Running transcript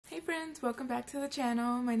friends, welcome back to the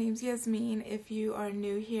channel. My name's Yasmin if you are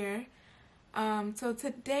new here. So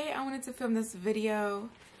today I wanted to film this video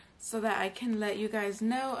so that I can let you guys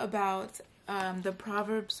know about the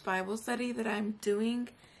Proverbs Bible study that I'm doing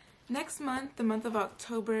next month, the month of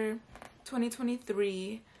October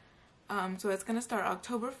 2023. So it's going to start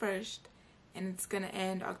October 1st and it's going to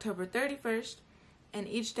end October 31st. And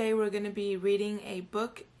each day we're going to be reading a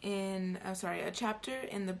chapter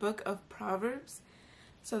in the book of Proverbs.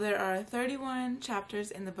 So there are 31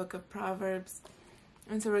 chapters in the book of Proverbs.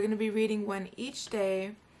 And so we're going to be reading one each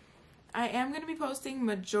day. I am going to be posting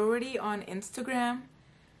majority on Instagram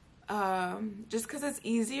just because it's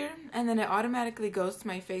easier. And then it automatically goes to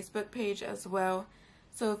my Facebook page as well.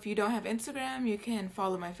 So if you don't have Instagram, you can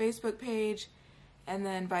follow my Facebook page and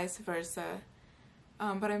then vice versa.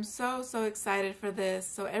 But I'm so excited for this.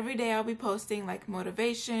 So every day I'll be posting like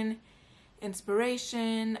motivation,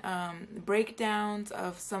 inspiration, breakdowns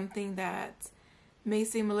of something that may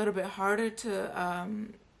seem a little bit harder to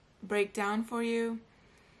break down for you.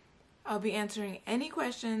 I'll be answering any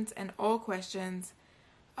questions and all questions.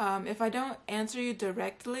 If I don't answer you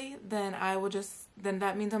directly, then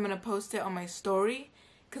that means I'm going to post it on my story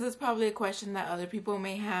because it's probably a question that other people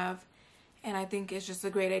may have, and I think it's just a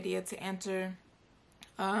great idea to answer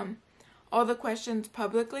all the questions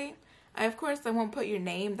publicly. Of course, I won't put your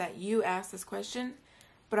name that you asked this question,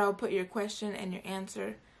 but I'll put your question and your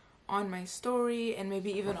answer on my story and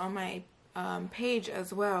maybe even on my page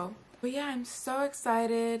as well. But yeah, I'm so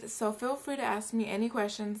excited. So feel free to ask me any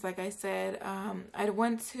questions. Like I said, I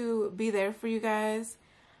want to be there for you guys.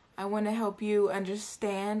 I want to help you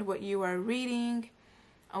understand what you are reading.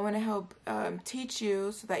 I want to help teach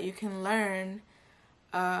you so that you can learn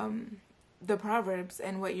the Proverbs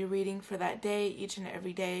and what you're reading for that day, each and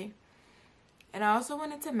every day. And I also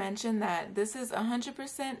wanted to mention that this is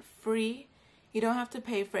 100% free. You don't have to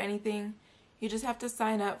pay for anything. You just have to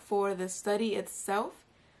sign up for the study itself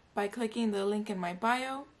by clicking the link in my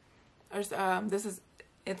bio. Or this is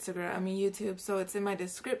YouTube, so it's in my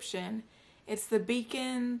description. It's the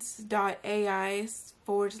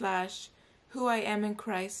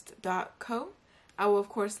beacons.ai/whoiaminchrist.co. I will of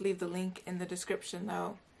course leave the link in the description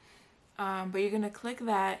though. But you're going to click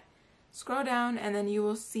that, scroll down, and then you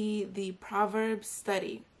will see the Proverbs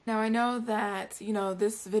study. Now I know that,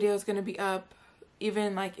 this video is going to be up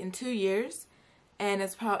even like in 2 years, and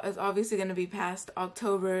it's obviously going to be past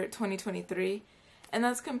October 2023, and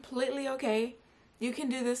that's completely okay. You can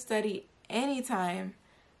do this study anytime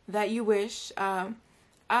that you wish. I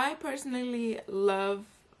personally love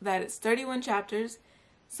that it's 31 chapters,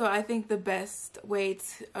 so I think the best way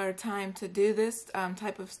or time to do this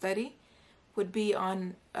type of study would be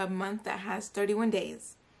on a month that has 31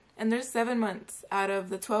 days. And there's 7 months out of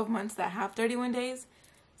the 12 months that have 31 days.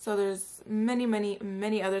 So there's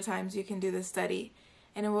many other times you can do this study.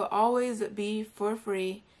 And it will always be for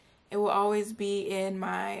free. It will always be in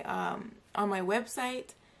my on my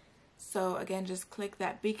website. So again, just click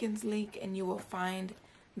that Beacons link and you will find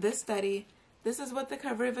this study. This is what the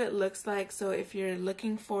cover of it looks like. So if you're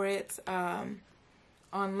looking for it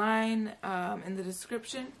online in the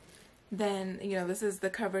description, then this is the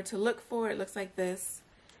cover to look for. It looks like this.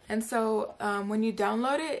 And so when you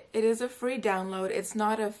download it, it is a free download. It's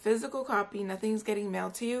not a physical copy. Nothing's getting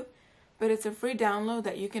mailed to you, but it's a free download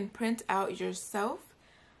that you can print out yourself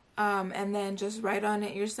and then just write on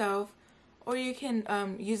it yourself, or you can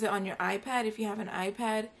use it on your iPad. If you have an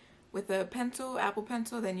iPad with a pencil, Apple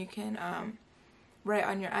Pencil, then you can write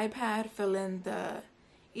on your iPad, fill in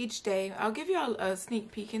each day. I'll give you a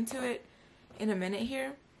sneak peek into it in a minute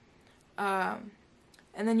here.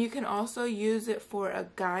 And then you can also use it for a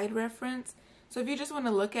guide reference. So if you just want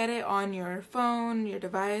to look at it on your phone, your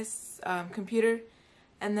device, computer,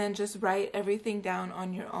 and then just write everything down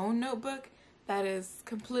on your own notebook, that is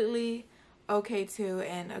completely okay too,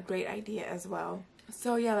 and a great idea as well.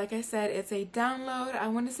 So yeah, like I said, it's a download. I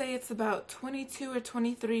want to say it's about 22 or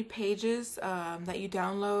 23 pages that you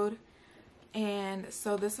download. And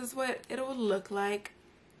so this is what it will look like.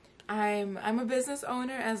 I'm a business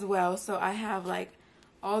owner as well, so I have like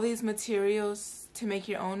all these materials to make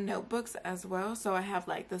your own notebooks as well. So I have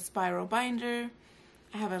like the spiral binder,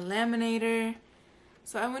 I have a laminator.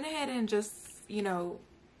 So I went ahead and just,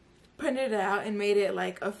 printed it out and made it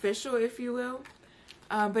like official, if you will.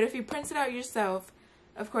 But if you print it out yourself,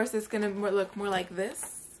 of course it's gonna look more like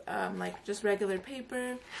this, like just regular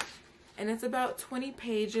paper. And it's about 20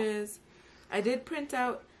 pages. I did print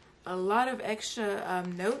out a lot of extra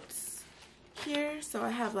notes here, so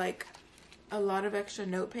I have like a lot of extra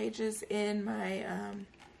note pages in my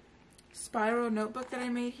spiral notebook that I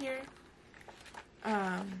made here.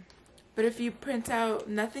 But if you print out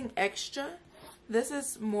nothing extra, this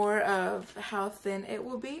is more of how thin it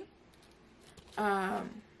will be.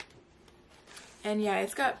 And yeah,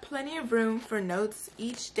 it's got plenty of room for notes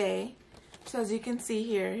each day. So as you can see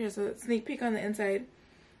here, here's a sneak peek on the inside.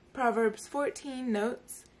 Proverbs 14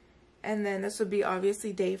 notes. And then this would be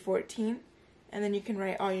obviously day 14. And then you can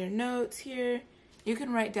write all your notes here. You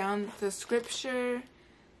can write down the scripture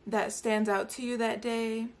that stands out to you that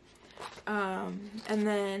day. And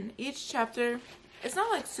then each chapter, it's not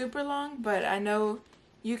like super long, but I know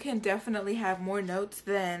you can definitely have more notes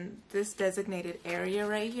than this designated area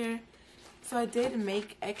right here. So I did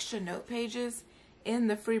make extra note pages in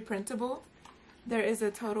the free printable. There is a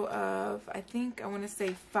total of, I think I want to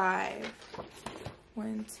say 5.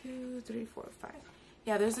 1, 2, 3, 4, 5.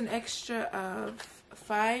 Yeah, there's an extra of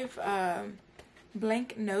 5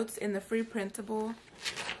 blank notes in the free printable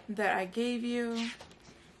that I gave you.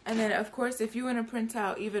 And then of course, if you want to print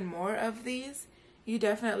out even more of these, you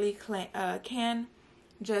definitely can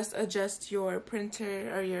just adjust your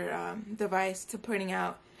printer or your device to printing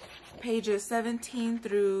out pages 17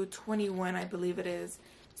 through 21, I believe it is,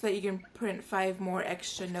 so that you can print 5 more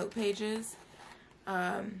extra note pages.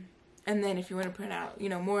 And then if you want to print out, you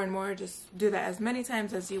know, more and more, just do that as many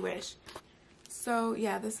times as you wish. So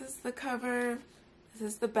yeah, this is the cover. This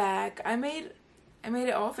is the back. I made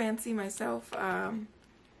it all fancy myself.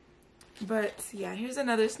 But yeah, here's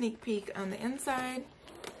another sneak peek on the inside.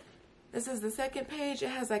 This is the second page. It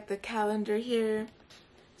has like the calendar here.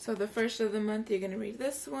 So the first of the month, you're going to read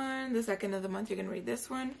this one. The second of the month, you're going to read this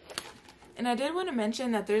one. And I did want to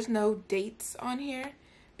mention that there's no dates on here.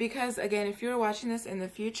 Because, again, if you're watching this in the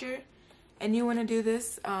future and you want to do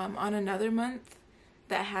this on another month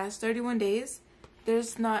that has 31 days,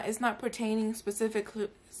 it's not pertaining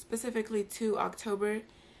specifically to October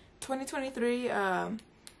 2023.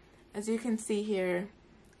 As you can see here,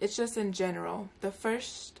 it's just in general. The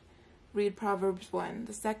first, read Proverbs 1.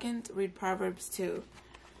 The second, read Proverbs 2.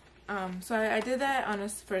 So I did that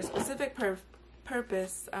for a specific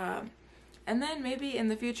purpose. And then maybe in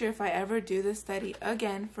the future, if I ever do this study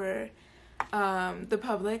again for the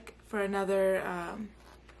public, for another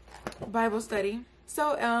Bible study.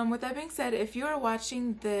 So with that being said, if you are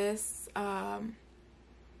watching this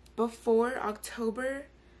before October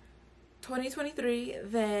 2023,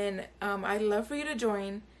 then I'd love for you to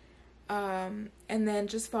join. And then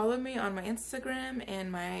just follow me on my Instagram and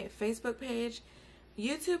my Facebook page.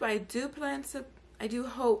 YouTube, I do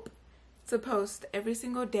hope to post every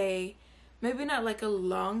single day. Maybe not like a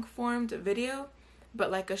long formed video, but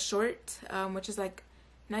like a short, which is like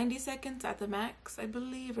 90 seconds at the max, I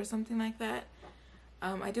believe, or something like that.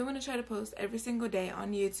 I do want to try to post every single day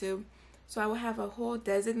on YouTube. So I will have a whole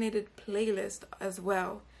designated playlist as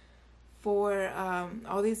well for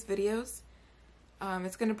all these videos.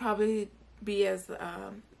 It's going to probably be as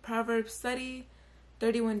Proverbs study,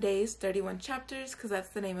 31 days, 31 chapters, because that's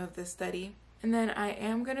the name of this study. And then I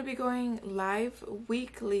am going to be going live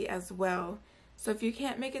weekly as well. So if you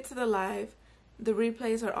can't make it to the live, the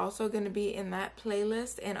replays are also going to be in that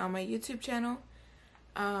playlist and on my YouTube channel.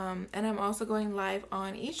 And I'm also going live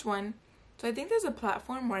on each one. So I think there's a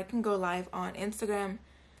platform where I can go live on Instagram,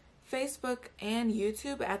 Facebook, and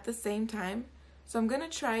YouTube at the same time. So I'm going to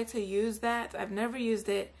try to use that. I've never used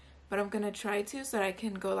it, but I'm going to try to so that I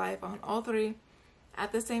can go live on all 3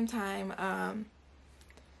 at the same time,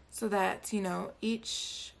 so that, you know,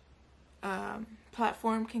 each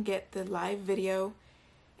platform can get the live video,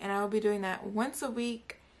 and I will be doing that once a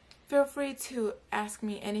week. Feel free to ask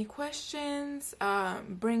me any questions,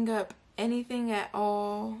 bring up anything at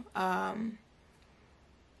all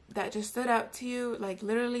that just stood out to you, like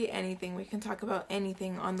literally anything. We can talk about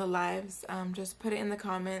anything on the lives. Just put it in the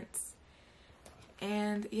comments.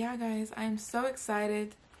 And yeah, guys, I'm so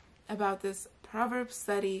excited about this Proverbs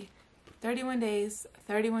study. 31 days,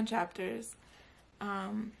 31 chapters.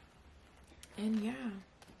 And yeah,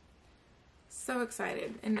 so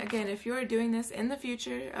excited. And again, if you are doing this in the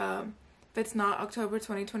future, if it's not October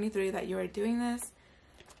 2023 that you are doing this,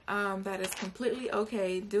 that is completely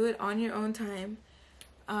okay. Do it on your own time.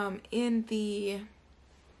 Here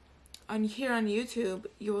on YouTube,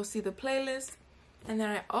 you will see the playlist. And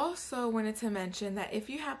then I also wanted to mention that if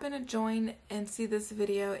you happen to join and see this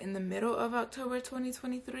video in the middle of October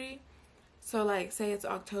 2023, so like say it's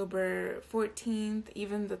October 14th,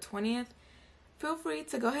 even the 20th, feel free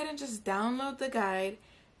to go ahead and just download the guide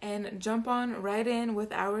and jump on right in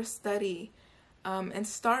with our study, and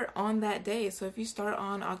start on that day. So if you start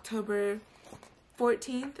on October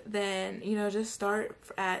 14th, then, you know, just start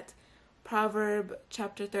at Proverb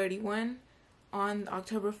chapter 31 on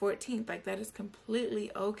October 14th. Like, that is completely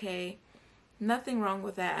okay. nothing wrong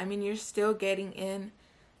with that. I mean, you're still getting in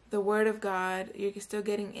the Word of God. You're still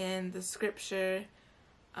getting in the scripture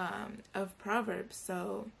of Proverbs.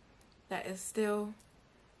 So that is still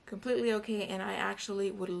completely okay, and I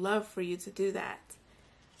actually would love for you to do that.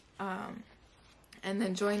 And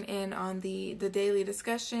then join in on the daily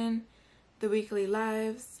discussion, the weekly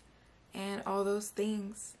lives, and all those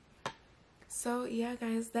things. So yeah,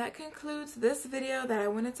 guys, that concludes this video that I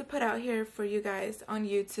wanted to put out here for you guys on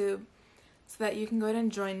YouTube so that you can go ahead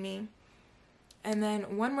and join me. And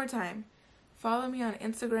then one more time, follow me on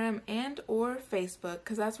Instagram and or Facebook,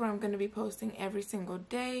 because that's where I'm going to be posting every single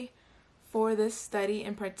day for this study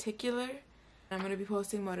in particular. I'm going to be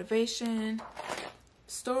posting motivation,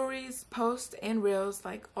 stories, posts, and reels,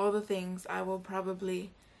 like all the things. I will probably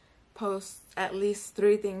post at least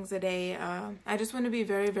 3 things a day. I just want to be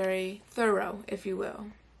very, very thorough, if you will,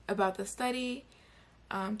 about the study,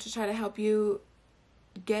 to try to help you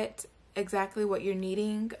get exactly what you're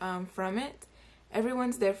needing from it.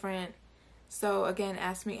 Everyone's different. So again,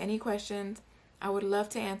 ask me any questions. I would love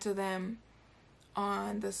to answer them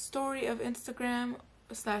on the story of Instagram /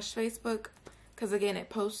 Facebook, because again, it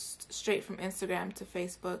posts straight from Instagram to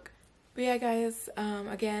Facebook. But yeah, guys,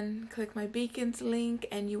 again, click my Beacons link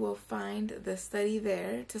and you will find the study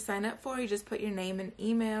there to sign up for. You just put your name and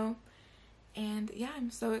email. And yeah,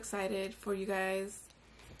 I'm so excited for you guys.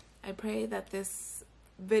 I pray that this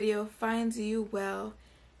video finds you well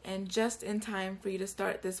and just in time for you to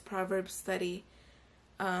start this Proverbs study,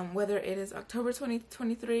 whether it is October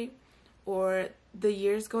 2023 or the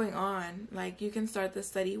years going on. Like, you can start the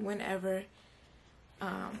study whenever.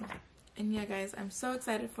 And yeah, guys, I'm so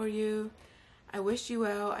excited for you. I wish you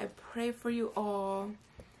well. I pray for you all.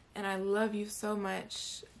 And I love you so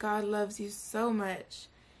much. God loves you so much.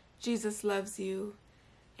 Jesus loves you.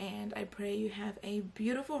 And I pray you have a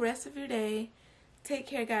beautiful rest of your day. Take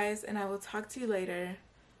care, guys, and I will talk to you later.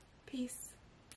 Peace.